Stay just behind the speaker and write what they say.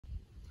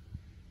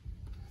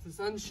The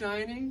sun's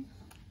shining,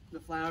 the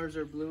flowers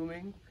are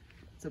blooming.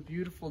 It's a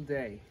beautiful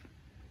day.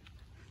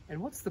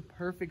 And what's the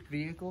perfect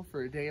vehicle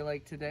for a day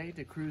like today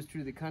to cruise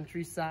through the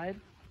countryside?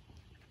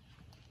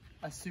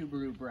 A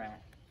Subaru Brat.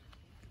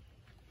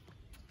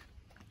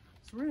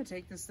 So we're gonna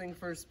take this thing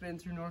for a spin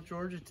through North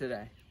Georgia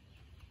today.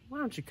 Why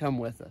don't you come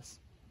with us?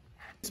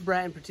 This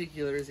Brat in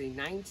particular is a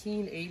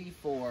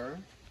 1984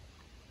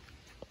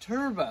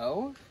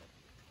 turbo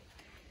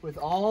with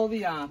all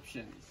the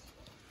options.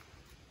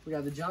 We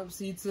got the jump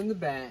seats in the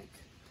back,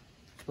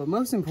 but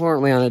most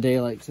importantly on a day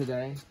like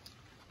today,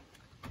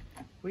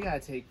 we gotta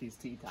take these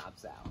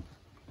T-tops out.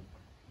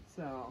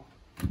 So,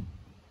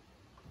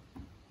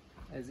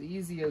 as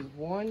easy as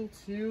 1,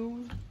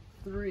 2,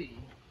 3.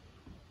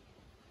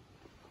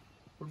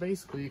 We're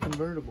basically a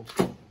convertible.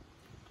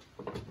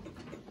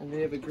 And they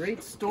have a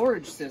great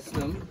storage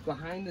system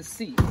behind the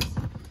seats.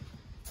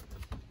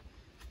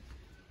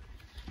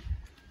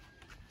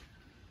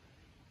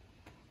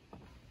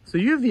 So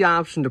you have the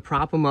option to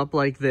prop them up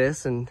like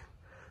this and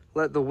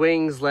let the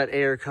wings let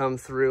air come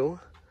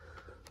through.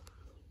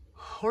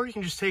 Or you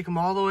can just take them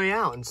all the way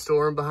out and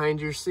store them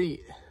behind your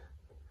seat.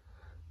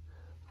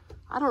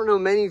 I don't know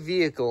many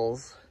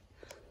vehicles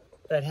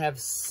that have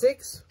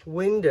 6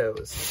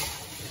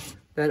 windows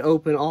that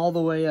open all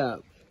the way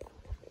up,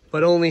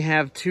 but only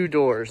have 2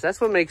 doors.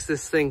 That's what makes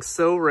this thing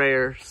so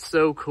rare,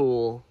 so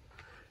cool,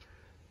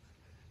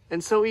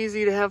 and so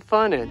easy to have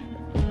fun in.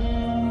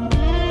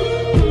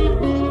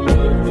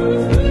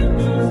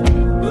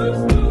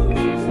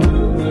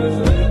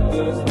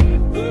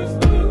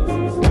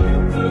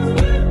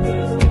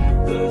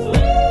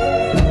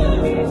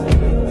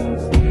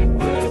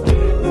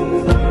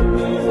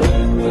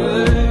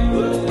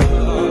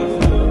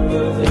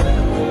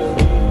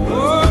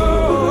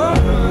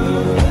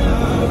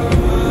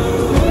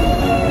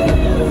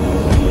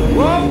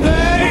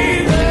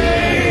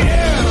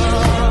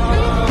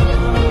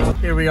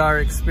 We are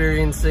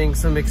experiencing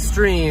some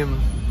extreme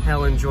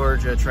Helen,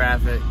 Georgia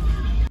traffic.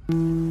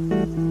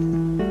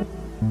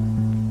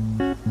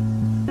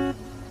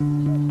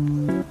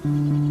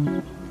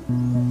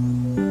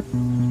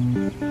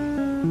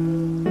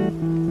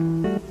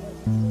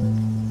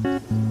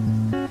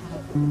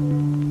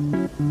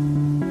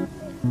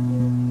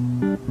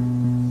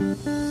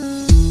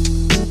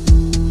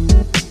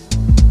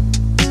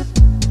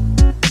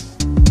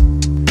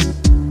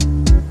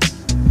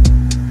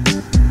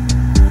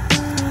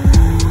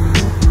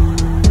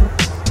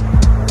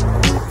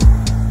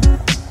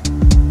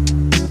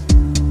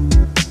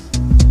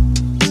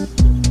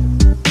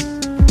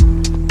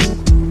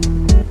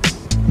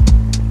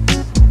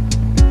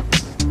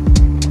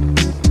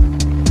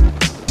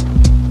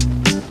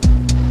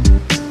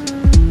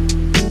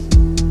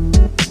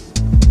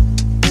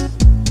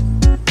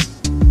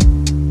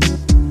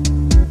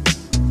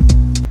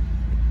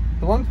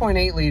 The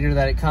 1.8 liter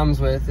that it comes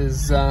with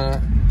is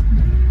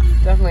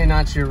definitely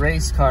not your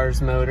race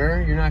car's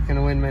motor. You're not going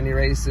to win many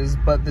races,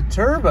 but the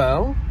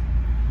turbo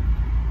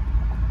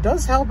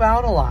does help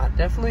out a lot.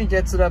 Definitely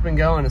gets it up and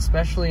going,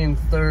 especially in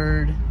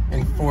 3rd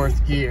and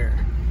 4th gear.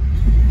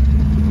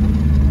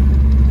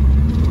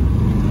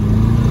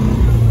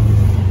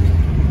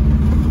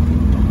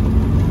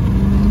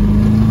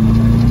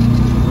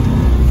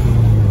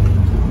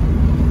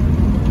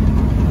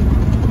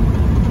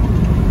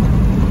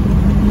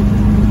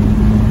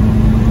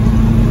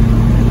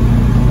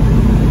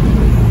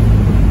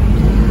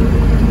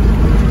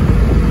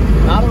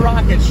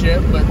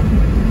 Ship, but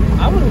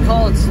I wouldn't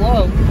call it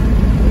slow.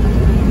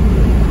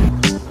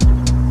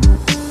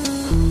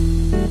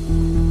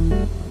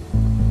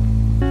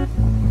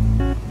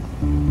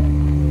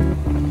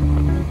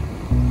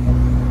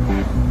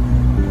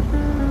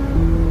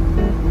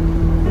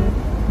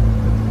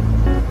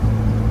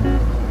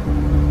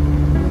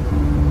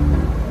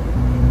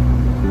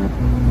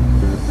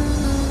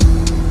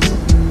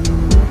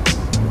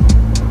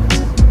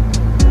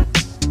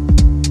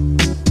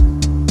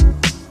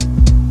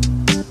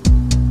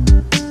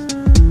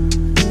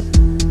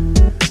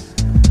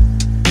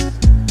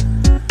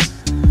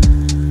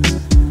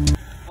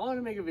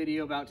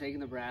 About taking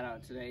the Brat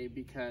out today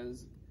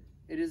because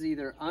it is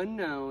either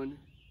unknown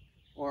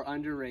or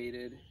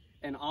underrated,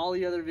 and all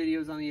the other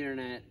videos on the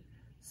internet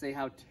say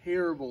how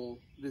terrible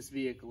this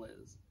vehicle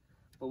is.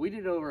 But we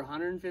did over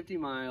 150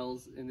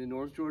 miles in the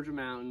North Georgia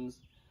mountains.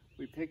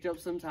 We picked up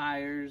some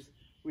tires,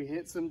 we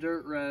hit some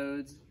dirt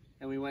roads,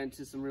 and we went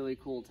to some really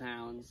cool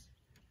towns.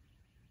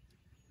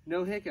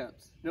 No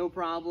hiccups, no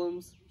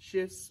problems,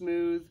 shifts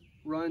smooth,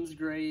 runs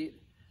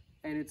great,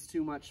 and it's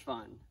too much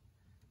fun.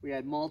 We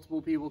had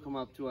multiple people come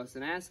up to us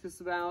and ask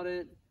us about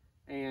it,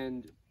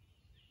 and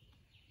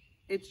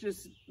it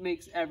just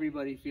makes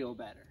everybody feel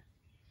better.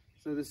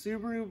 So the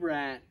Subaru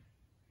Brat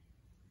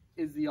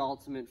is the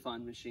ultimate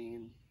fun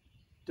machine.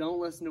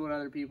 Don't listen to what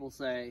other people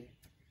say,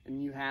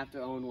 and you have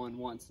to own one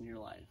once in your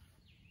life.